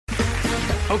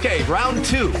Okay, round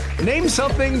two. Name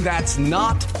something that's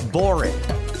not boring.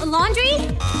 A laundry?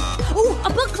 Ooh, a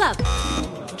book club.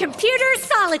 Computer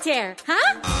solitaire,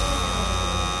 huh?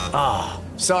 Ah,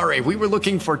 sorry, we were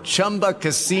looking for Chumba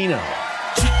Casino.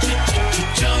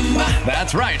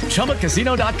 That's right,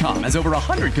 ChumbaCasino.com has over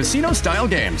 100 casino-style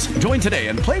games. Join today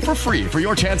and play for free for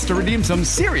your chance to redeem some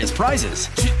serious prizes.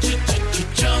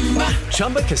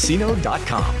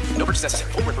 ChumbaCasino.com. No purchase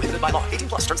necessary. Void where prohibited by law. 18+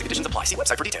 terms and conditions apply. See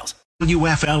website for details.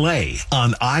 WFLA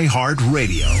on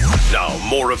iHeartRadio. Now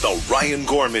more of the Ryan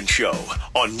Gorman Show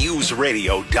on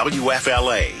NewsRadio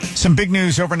WFLA. Some big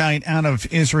news overnight out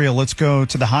of Israel. Let's go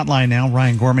to the hotline now.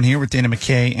 Ryan Gorman here with Dana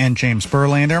McKay and James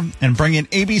Berlander. And bring in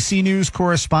ABC News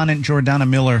correspondent Jordana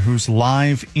Miller, who's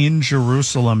live in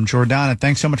Jerusalem. Jordana,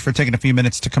 thanks so much for taking a few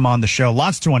minutes to come on the show.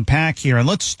 Lots to unpack here. And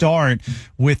let's start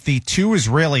with the two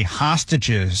Israeli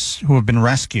hostages who have been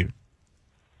rescued.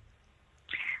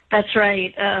 That's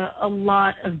right. A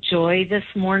lot of joy this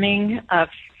morning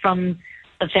from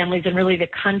the families and really the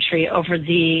country over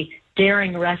the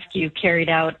daring rescue carried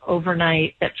out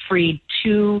overnight that freed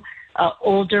two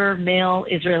older male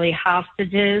Israeli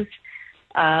hostages.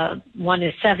 One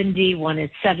is 70, one is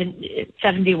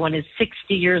 70, one is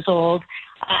 60 years old.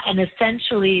 And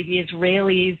essentially the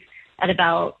Israelis at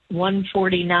about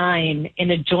 1:49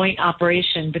 in a joint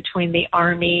operation between the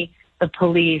army, the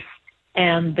police,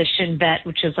 and the Shin Bet,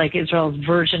 which is like Israel's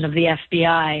version of the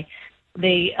FBI.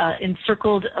 They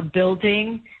encircled a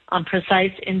building on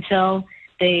precise intel.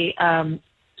 They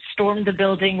stormed the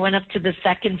building, went up to the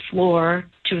second floor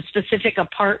to a specific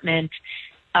apartment,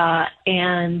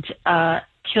 and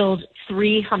killed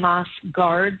three Hamas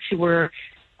guards who were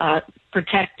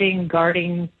protecting,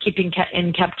 guarding, keeping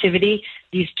in captivity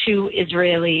these two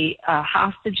Israeli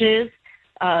hostages.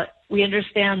 We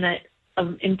understand that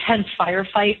an intense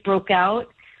firefight broke out.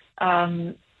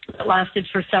 It lasted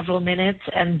for several minutes,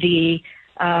 and the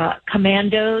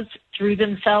commandos threw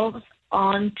themselves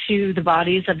onto the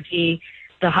bodies of the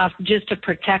hostages to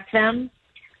protect them.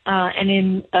 And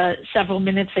in several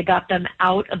minutes, they got them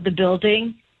out of the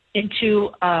building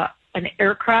into an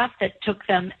aircraft that took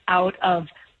them out of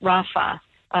Rafa.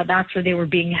 That's where they were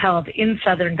being held in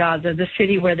southern Gaza, the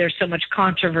city where there's so much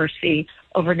controversy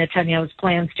over Netanyahu's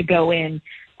plans to go in.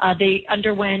 They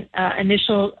underwent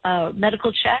initial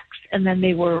medical checks, and then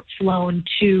they were flown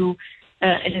to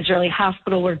an Israeli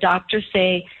hospital where doctors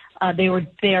say they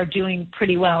are doing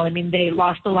pretty well. I mean, they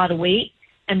lost a lot of weight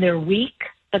and they're weak,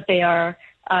 but they are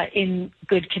in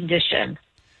good condition.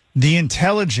 The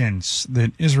intelligence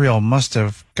that Israel must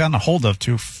have gotten a hold of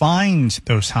to find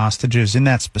those hostages in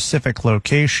that specific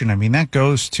location, I mean, that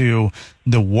goes to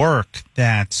the work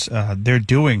that they're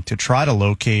doing to try to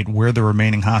locate where the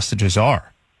remaining hostages are.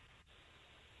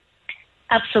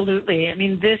 Absolutely. I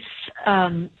mean, this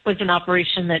was an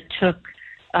operation that took,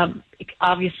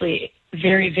 obviously,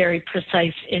 very, very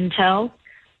precise intel,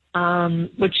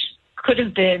 which could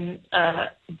have been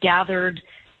gathered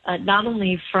not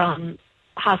only from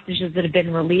hostages that have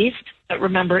been released, but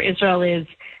remember, Israel is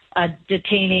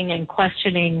detaining and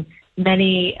questioning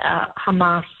many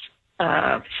Hamas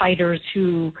fighters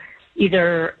who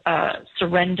either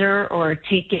surrender or are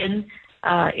taken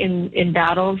in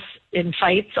battles, in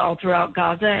fights all throughout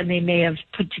Gaza, and they may have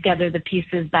put together the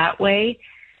pieces that way.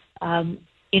 The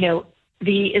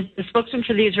spokesman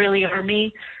for the Israeli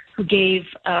army, who gave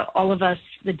all of us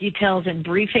the details and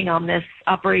briefing on this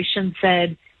operation,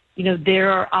 said,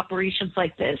 there are operations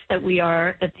like this that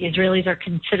the Israelis are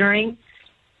considering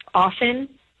often,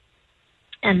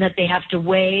 and that they have to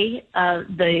weigh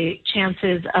the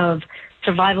chances of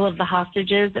survival of the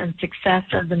hostages and success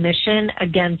of the mission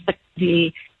against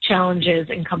the challenges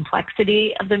and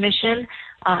complexity of the mission.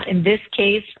 In this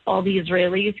case, all the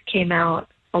Israelis came out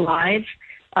alive.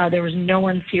 There was no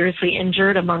one seriously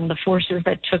injured among the forces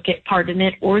that took part in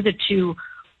it or the two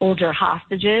older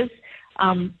hostages.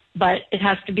 But it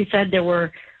has to be said there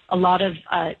were a lot of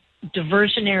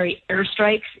diversionary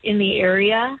airstrikes in the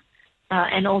area,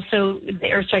 and also the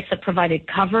airstrikes that provided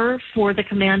cover for the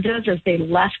commandos as they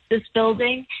left this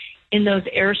building. In those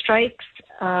airstrikes,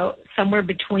 somewhere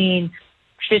between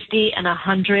 50 and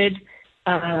 100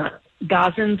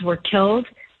 Gazans were killed,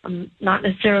 not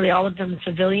necessarily all of them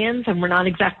civilians, and we're not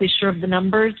exactly sure of the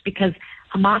numbers because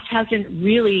Hamas hasn't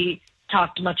really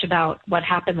talked much about what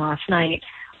happened last night.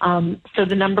 So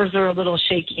the numbers are a little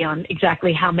shaky on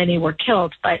exactly how many were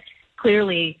killed, but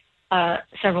clearly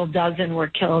several dozen were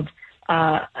killed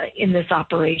in this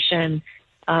operation,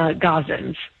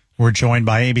 Gazans. We're joined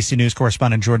by ABC News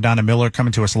correspondent Jordana Miller,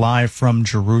 coming to us live from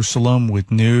Jerusalem with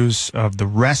news of the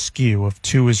rescue of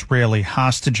 2 Israeli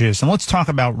hostages. And let's talk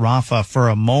about Rafa for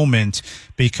a moment,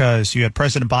 because you had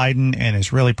President Biden and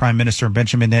Israeli Prime Minister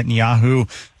Benjamin Netanyahu.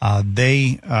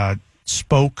 They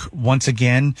spoke once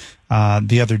again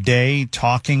the other day,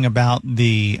 talking about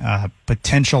the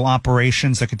potential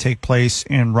operations that could take place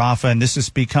in Rafa. And this has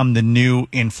become the new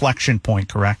inflection point,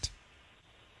 correct?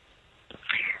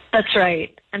 That's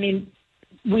right. I mean,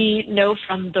 we know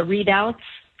from the readouts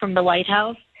from the White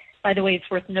House. By the way,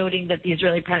 it's worth noting that the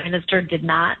Israeli Prime Minister did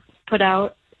not put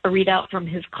out a readout from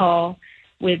his call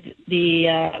with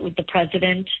the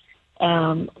president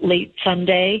late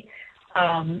Sunday,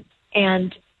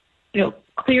 and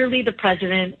clearly the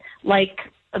president, like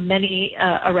many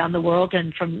around the world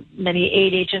and from many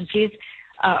aid agencies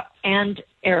and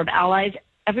Arab allies,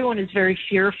 everyone is very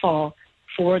fearful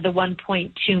for the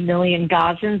 1.2 million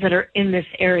Gazans that are in this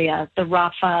area, the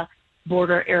Rafa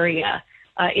border area.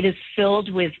 It is filled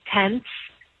with tents.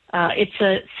 It's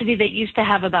a city that used to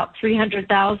have about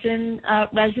 300,000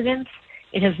 residents.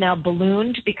 It has now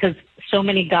ballooned because so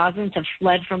many Gazans have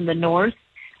fled from the north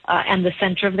and the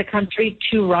center of the country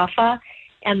to Rafa.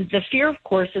 And the fear, of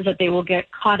course, is that they will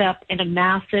get caught up in a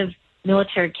massive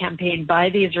military campaign by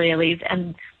the Israelis,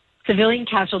 and civilian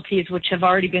casualties, which have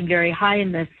already been very high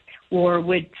in this war,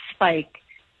 would spike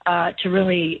to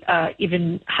really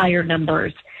even higher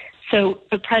numbers. So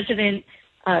the president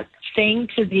saying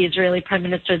to the Israeli Prime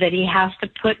Minister that he has to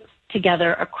put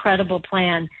together a credible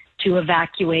plan to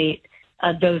evacuate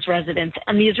those residents.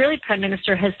 And the Israeli Prime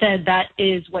Minister has said that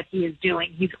is what he is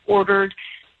doing. He's ordered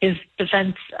his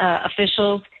defense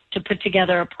officials to put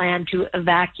together a plan to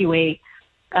evacuate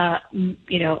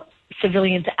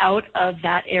civilians out of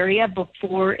that area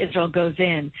before Israel goes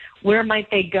in. Where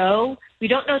might they go? We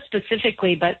don't know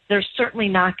specifically, but they're certainly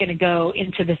not going to go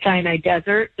into the Sinai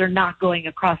Desert. They're not going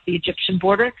across the Egyptian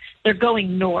border. They're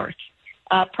going north,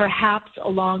 perhaps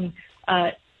along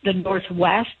the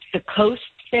northwest, the coast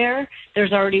there.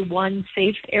 There's already one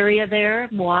safe area there,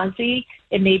 Muazi.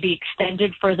 It may be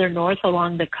extended further north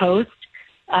along the coast,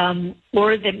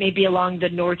 or that may be along the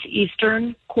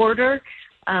northeastern quarter.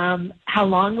 How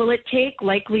long will it take?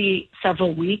 Likely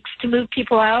several weeks to move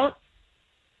people out.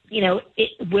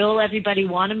 Will everybody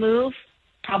want to move?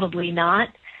 Probably not.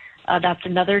 That's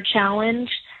another challenge.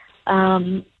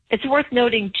 It's worth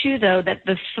noting, too, though, that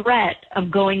the threat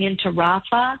of going into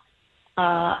Rafa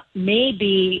may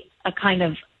be a kind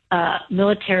of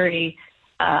military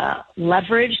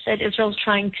leverage that Israel's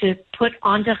trying to put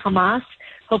onto Hamas,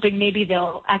 hoping maybe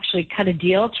they'll actually cut a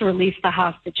deal to release the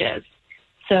hostages.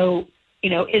 So,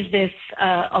 is this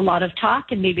a lot of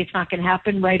talk, and maybe it's not going to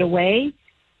happen right away?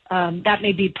 That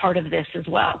may be part of this as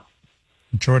well.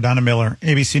 Jordana Miller,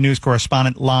 ABC News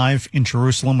correspondent, live in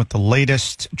Jerusalem with the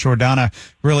latest. Jordana,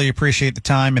 really appreciate the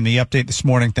time and the update this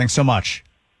morning. Thanks so much.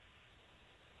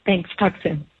 Thanks. Talk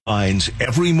soon.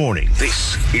 Every morning.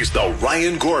 This is the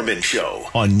Ryan Gorman Show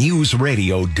on News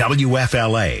Radio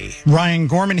WFLA. Ryan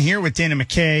Gorman here with Dana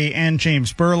McKay and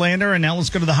James Berlander. And now let's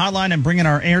go to the hotline and bring in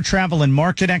our air travel and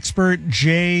market expert,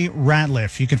 Jay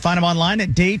Ratliff. You can find him online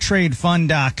at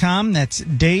daytradefund.com. That's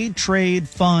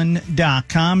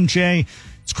daytradefund.com. Jay,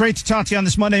 it's great to talk to you on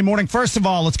this Monday morning. First of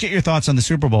all, let's get your thoughts on the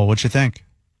Super Bowl. What you think?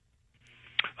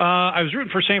 I was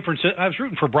rooting for San Francisco. I was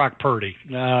rooting for Brock Purdy.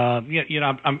 I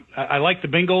like the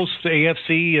Bengals, the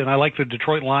AFC, and I like the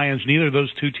Detroit Lions. Neither of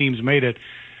those two teams made it,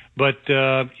 but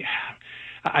I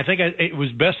think it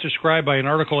was best described by an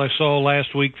article I saw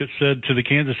last week that said to the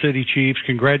Kansas City Chiefs,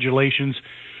 "Congratulations,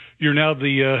 you're now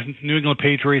the New England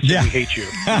Patriots, and we hate you.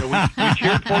 We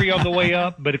cheered for you on the way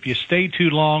up, but if you stay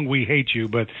too long, we hate you."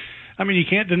 But I mean, you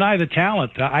can't deny the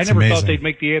talent. I never thought they'd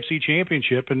make the AFC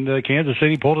Championship, and Kansas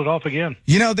City pulled it off again.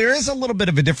 There is a little bit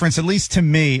of a difference, at least to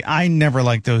me. I never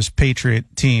liked those Patriot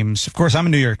teams. Of course, I'm a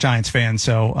New York Giants fan,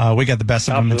 so we got the best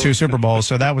of them in 2 Super Bowls,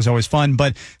 so that was always fun.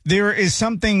 But there is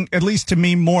something, at least to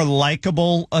me, more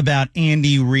likable about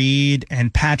Andy Reid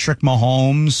and Patrick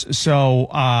Mahomes. So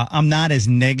I'm not as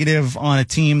negative on a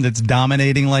team that's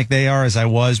dominating like they are as I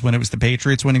was when it was the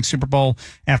Patriots winning Super Bowl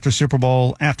after Super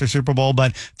Bowl after Super Bowl.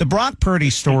 But the Brock Purdy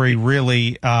story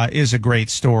really is a great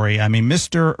story. I mean,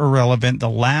 Mr. Irrelevant, the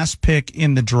last pick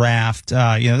in the draft.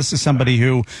 This is somebody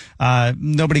who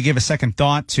nobody gave a second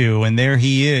thought to, and there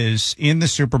he is in the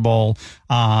Super Bowl.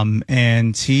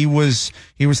 And he was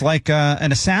like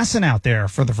an assassin out there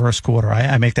for the first quarter.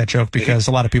 I make that joke because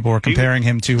a lot of people were comparing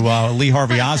him to Lee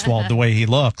Harvey Oswald, the way he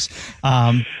looks.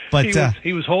 But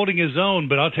he was holding his own.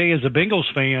 But I'll tell you, as a Bengals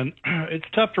fan, it's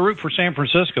tough to root for San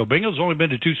Francisco. Bengals only been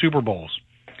to 2 Super Bowls.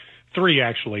 3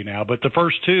 actually now, but the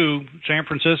first 2, San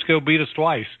Francisco beat us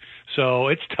twice. So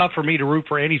it's tough for me to root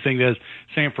for anything that has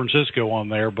San Francisco on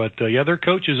there. But, their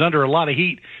coach is under a lot of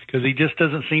heat because he just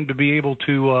doesn't seem to be able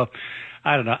to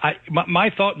I don't know.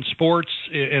 My thought in sports,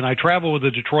 and I travel with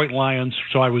the Detroit Lions,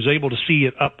 so I was able to see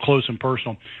it up close and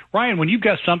personal. Ryan, when you've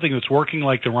got something that's working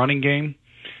like the running game,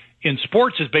 in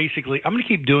sports is basically, I'm going to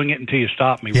keep doing it until you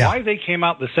stop me. Yeah. Why they came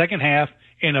out the second half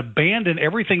and abandoned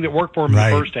everything that worked for them in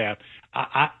the first half,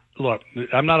 look,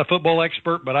 I'm not a football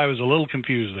expert, but I was a little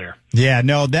confused there. Yeah,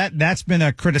 no, that's been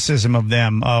a criticism of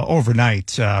them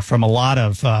overnight from a lot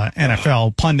of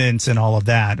NFL pundits and all of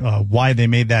that, why they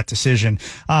made that decision.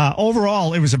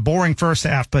 Overall, it was a boring first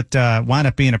half, but wound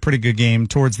up being a pretty good game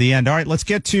towards the end. All right, let's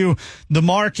get to the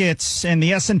markets and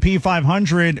the S&P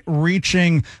 500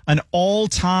 reaching an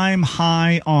all-time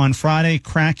high on Friday,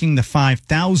 cracking the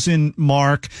 5,000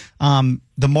 mark.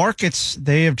 The markets,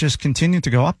 they have just continued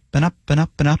to go up and up and up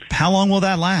and up. How long will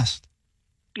that last?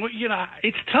 Well,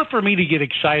 it's tough for me to get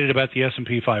excited about the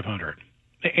S&P 500.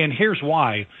 And here's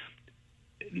why.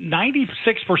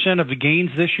 96% of the gains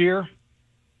this year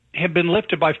have been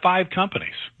lifted by 5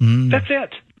 companies. That's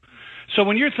it. So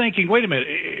when you're thinking, wait a minute,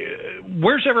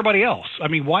 where's everybody else? I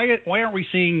mean, why aren't we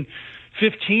seeing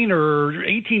 15 or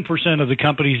 18% of the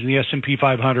companies in the S&P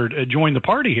 500 join the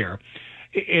party here?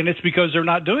 And it's because they're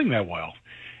not doing that well.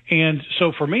 And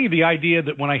so for me, the idea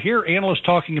that when I hear analysts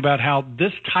talking about how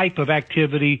this type of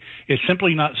activity is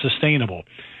simply not sustainable,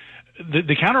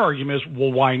 the counter argument is,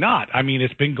 well, why not? I mean,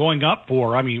 it's been going up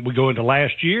we go into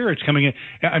last year, it's coming in.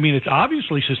 I mean, it's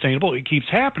obviously sustainable. It keeps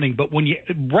happening. But when you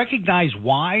recognize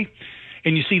why,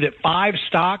 and you see that 5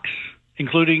 stocks,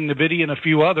 including NVIDIA and a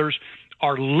few others,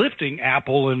 are lifting,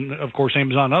 Apple and, of course,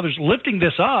 Amazon and others, lifting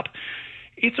this up,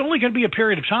 it's only going to be a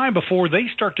period of time before they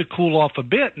start to cool off a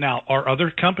bit. Now, are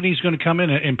other companies going to come in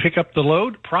and pick up the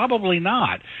load? Probably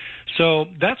not. So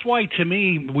that's why, to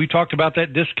me, we talked about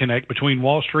that disconnect between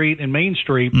Wall Street and Main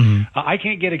Street. I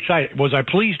can't get excited. Was I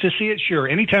pleased to see it? Sure.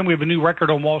 Anytime we have a new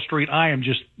record on Wall Street, I am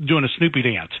just doing a Snoopy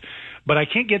dance. But I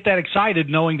can't get that excited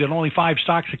knowing that only 5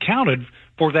 stocks accounted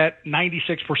for that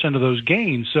 96% of those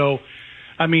gains. So,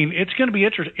 I mean, it's going to be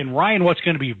interesting. And, Ryan, what's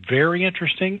going to be very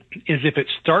interesting is if it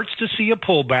starts to see a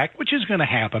pullback, which is going to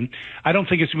happen. I don't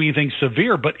think it's going to be anything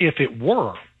severe, but if it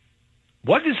were,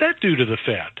 what does that do to the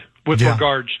Fed with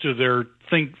regards to their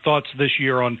thoughts this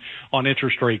year on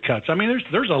interest rate cuts? I mean,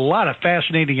 there's a lot of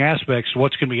fascinating aspects to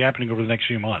what's going to be happening over the next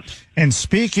few months. And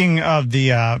speaking of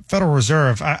the Federal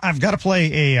Reserve, I've got to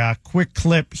play a quick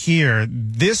clip here.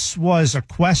 This was a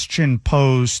question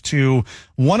posed to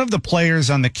one of the players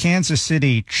on the Kansas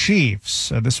City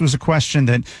Chiefs. This was a question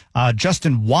that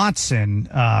Justin Watson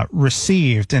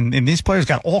received. And these players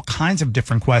got all kinds of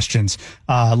different questions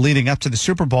leading up to the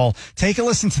Super Bowl. Take a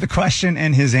listen to the question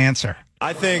and his answer.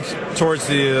 I think towards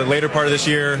the later part of this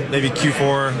year, maybe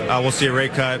Q4, we'll see a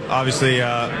rate cut. Obviously,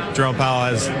 Jerome Powell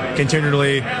has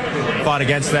continually fought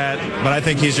against that, but I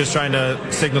think he's just trying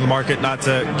to signal the market not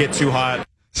to get too hot.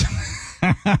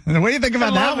 What do you think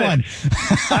about that one?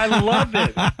 I love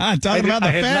it. Talking about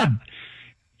the Fed.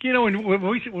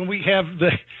 When we have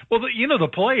the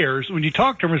players, when you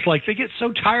talk to them, it's like they get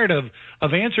so tired of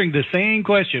answering the same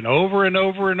question over and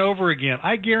over and over again.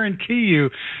 I guarantee you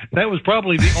that was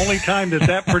probably the only time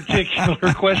that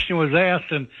particular question was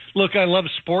asked. And look, I love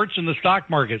sports and the stock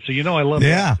market, so I love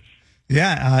that.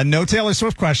 Yeah, no Taylor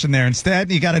Swift question there.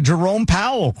 Instead, you got a Jerome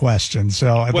Powell question.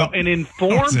 So an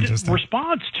informed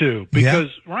response to, because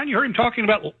Ryan, you heard him talking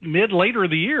about later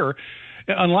of the year.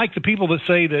 Unlike the people that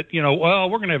say that,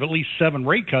 we're going to have at least 7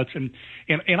 rate cuts. And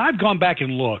I've gone back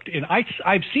and looked, and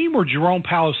I've seen where Jerome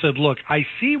Powell said, look, I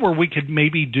see where we could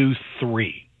maybe do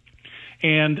 3.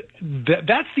 And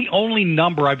that's the only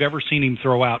number I've ever seen him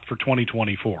throw out for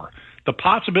 2024. The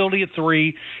possibility at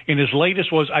 3, and his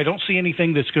latest was, I don't see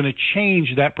anything that's going to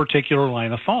change that particular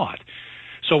line of thought.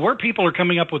 So where people are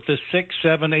coming up with this 6,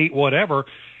 7, 8, whatever,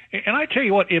 and I tell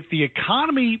you what, if the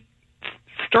economy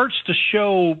starts to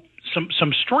show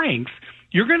some strength,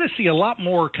 you're going to see a lot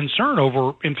more concern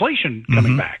over inflation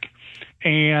coming back.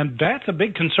 And that's a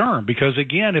big concern because,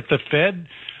 again, if the Fed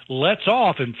lets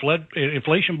off and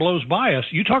inflation blows by us,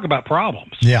 you talk about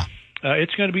problems. Yeah.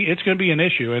 It's going to be an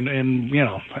issue. And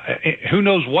who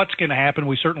knows what's going to happen.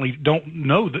 We certainly don't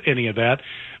know any of that.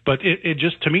 But it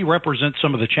just, to me, represents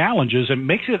some of the challenges and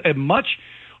makes it a much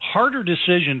harder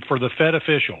decision for the Fed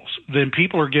officials than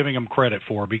people are giving them credit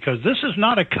for, because this is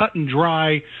not a cut and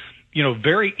dry,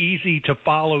 very easy to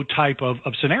follow type of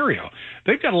scenario.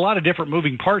 They've got a lot of different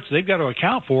moving parts they've got to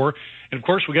account for. And, of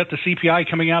course, we got the CPI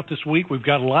coming out this week. We've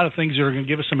got a lot of things that are going to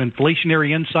give us some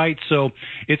inflationary insights. So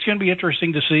it's going to be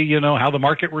interesting to see, how the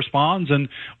market responds and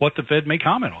what the Fed may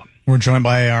comment on. We're joined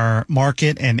by our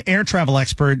market and air travel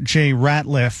expert, Jay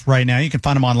Ratliff, right now. You can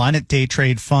find him online at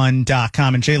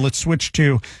daytradefund.com. And, Jay, let's switch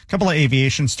to a couple of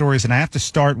aviation stories. And I have to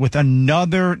start with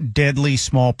another deadly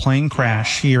small plane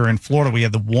crash here in Florida. We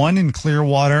had the one in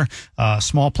Clearwater,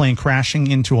 small plane crashing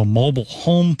into a mobile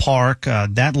home park.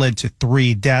 That led to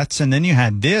 3 deaths. And then you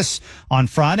had this on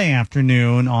Friday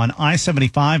afternoon on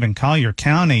I-75 in Collier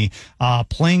County,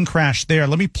 plane crash there.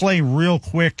 Let me play real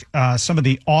quick some of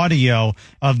the audio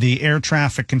of the air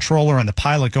traffic controller and the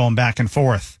pilot going back and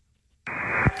forth.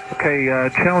 Okay,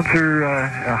 Challenger,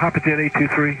 Hopperjet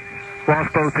 823,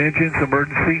 lost both engines,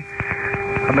 emergency.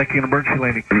 I'm making an emergency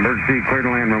landing. Emergency, clear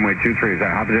to land, runway 23. Is that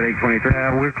Hopperjet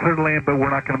 823? We're clear to land, but we're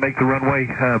not going to make the runway.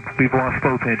 We've lost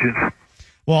both engines.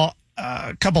 Well,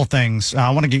 a couple of things.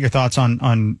 I want to get your thoughts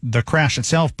on the crash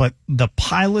itself, but the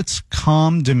pilot's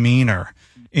calm demeanor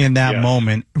in that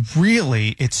moment,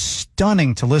 really, it's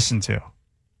stunning to listen to.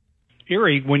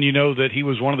 Eerie when you know that he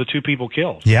was one of the 2 people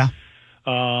killed. Yeah.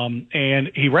 And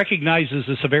he recognizes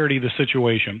the severity of the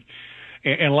situation.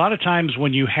 And a lot of times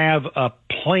when you have a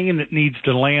plane that needs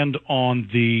to land on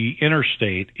the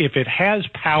interstate, if it has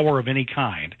power of any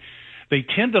kind, they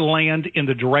tend to land in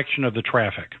the direction of the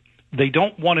traffic. They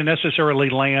don't want to necessarily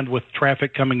land with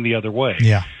traffic coming the other way.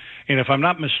 Yeah. And if I'm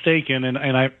not mistaken, and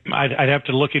I'd have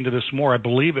to look into this more, I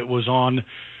believe it was on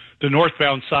the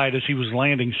northbound side as he was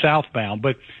landing southbound.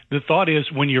 But the thought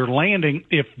is when you're landing,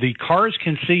 if the cars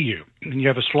can see you and you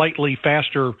have a slightly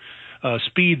faster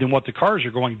speed than what the cars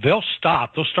are going, they'll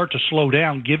stop. They'll start to slow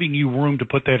down, giving you room to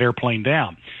put that airplane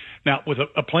down. Now, with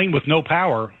a plane with no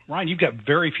power, Ryan, you've got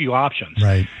very few options.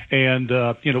 Right. And,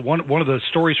 one of the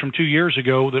stories from 2 years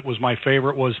ago that was my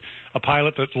favorite was a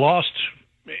pilot that lost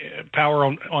power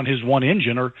on his one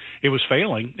engine, or it was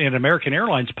failing. An American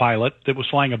Airlines pilot that was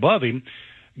flying above him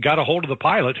got a hold of the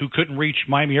pilot who couldn't reach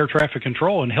Miami Air Traffic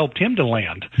Control and helped him to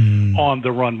land on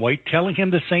the runway, telling him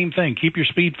the same thing. Keep your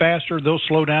speed faster. They'll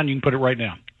slow down. You can put it right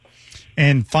down.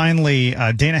 And finally,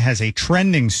 Dana has a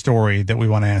trending story that we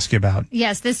want to ask you about.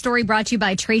 Yes, this story brought to you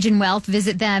by Trajan Wealth.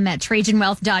 Visit them at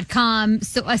TrajanWealth.com.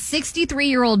 So a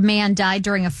 63-year-old man died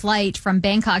during a flight from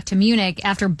Bangkok to Munich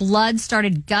after blood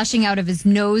started gushing out of his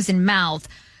nose and mouth.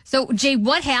 So, Jay,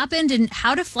 what happened and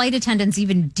how do flight attendants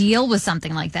even deal with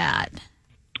something like that?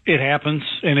 It happens,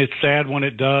 and it's sad when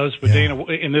it does. But, Dana,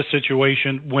 in this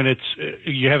situation, when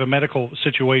you have a medical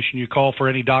situation, you call for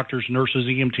any doctors, nurses,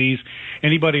 EMTs,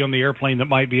 anybody on the airplane that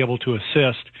might be able to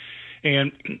assist.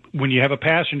 And when you have a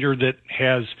passenger that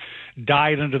has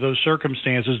died under those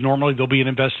circumstances, normally there'll be an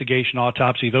investigation,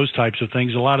 autopsy, those types of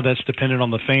things. A lot of that's dependent on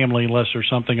the family unless there's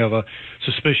something of a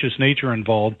suspicious nature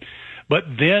involved. But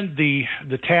then the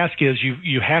task is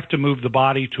you have to move the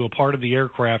body to a part of the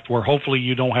aircraft where hopefully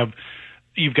you've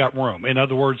got room. In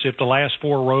other words, if the last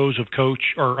 4 rows of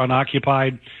coach are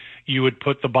unoccupied, you would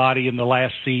put the body in the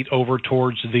last seat over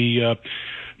towards the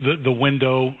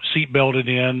window, seat belted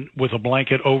in with a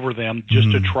blanket over them,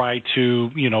 just to try to,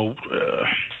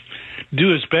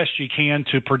 do as best you can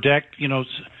to protect, you're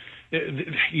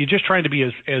just trying to be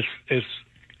as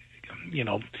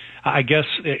I guess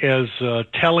as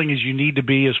telling as you need to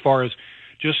be as far as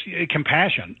just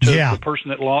compassion to the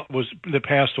person that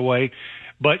passed away.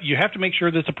 But you have to make sure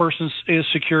that the person is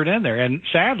secured in there. And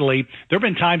sadly, there have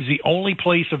been times the only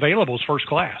place available is first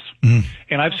class.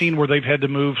 And I've seen where they've had to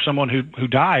move someone who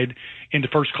died into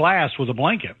first class with a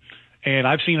blanket. And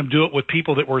I've seen them do it with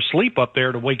people that were asleep up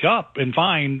there to wake up and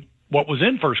find what was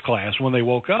in first class when they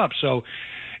woke up. So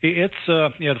it's,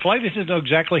 the flight attendants know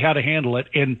exactly how to handle it.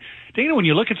 And, Dana, when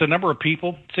you look at the number of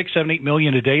people, 6, 7, 8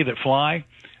 million a day that fly,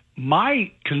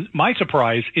 my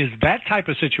surprise is that type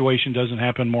of situation doesn't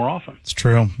happen more often. It's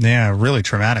true. Yeah, really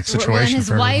traumatic situation. Well, and his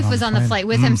wife was on the flight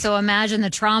with him, so imagine the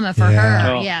trauma for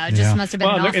her. It just must have been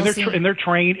an awful scene. And they're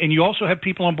trained, and you also have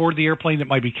people on board the airplane that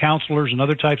might be counselors and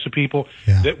other types of people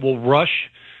that will rush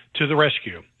to the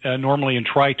rescue normally and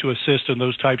try to assist in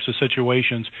those types of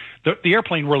situations. The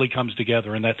airplane really comes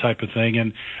together in that type of thing.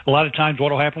 And a lot of times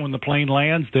what will happen when the plane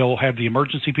lands, they'll have the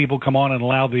emergency people come on and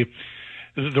allow the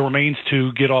remains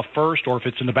to get off first, or if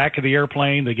it's in the back of the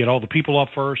airplane, they get all the people off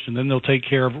first, and then they'll take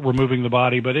care of removing the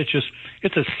body. But it's a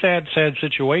sad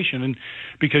situation, and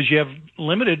because you have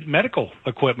limited medical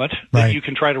equipment that you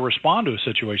can try to respond to a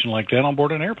situation like that on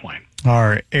board an airplane.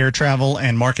 Our air travel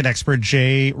and market expert,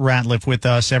 Jay Ratliff, with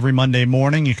us every Monday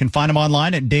morning. You can find him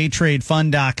online at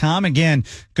daytradefund.com. Again,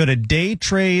 go to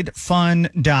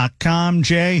daytradefund.com.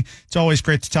 Jay, it's always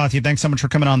great to talk to you. Thanks so much for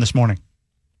coming on this morning.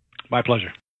 My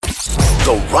pleasure.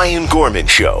 The Ryan Gorman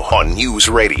Show on News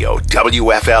Radio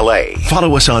WFLA.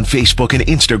 Follow us on Facebook and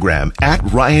Instagram at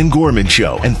Ryan Gorman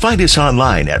Show and find us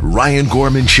online at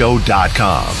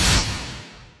RyanGormanShow.com.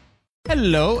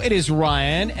 Hello, it is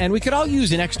Ryan, and we could all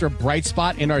use an extra bright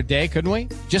spot in our day, couldn't we?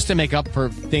 Just to make up for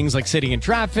things like sitting in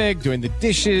traffic, doing the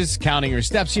dishes, counting your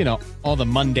steps, all the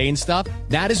mundane stuff.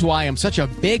 That is why I'm such a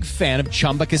big fan of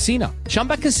Chumba Casino.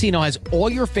 Chumba Casino has all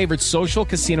your favorite social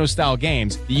casino-style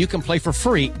games that you can play for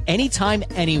free anytime,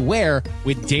 anywhere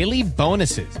with daily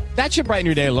bonuses. That should brighten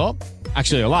your day a little.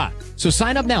 Actually, a lot. So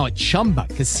sign up now at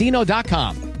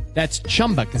ChumbaCasino.com. That's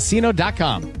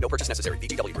ChumbaCasino.com. No purchase necessary.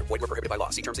 VGW Group. Void where prohibited by law.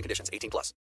 See terms and conditions. 18+.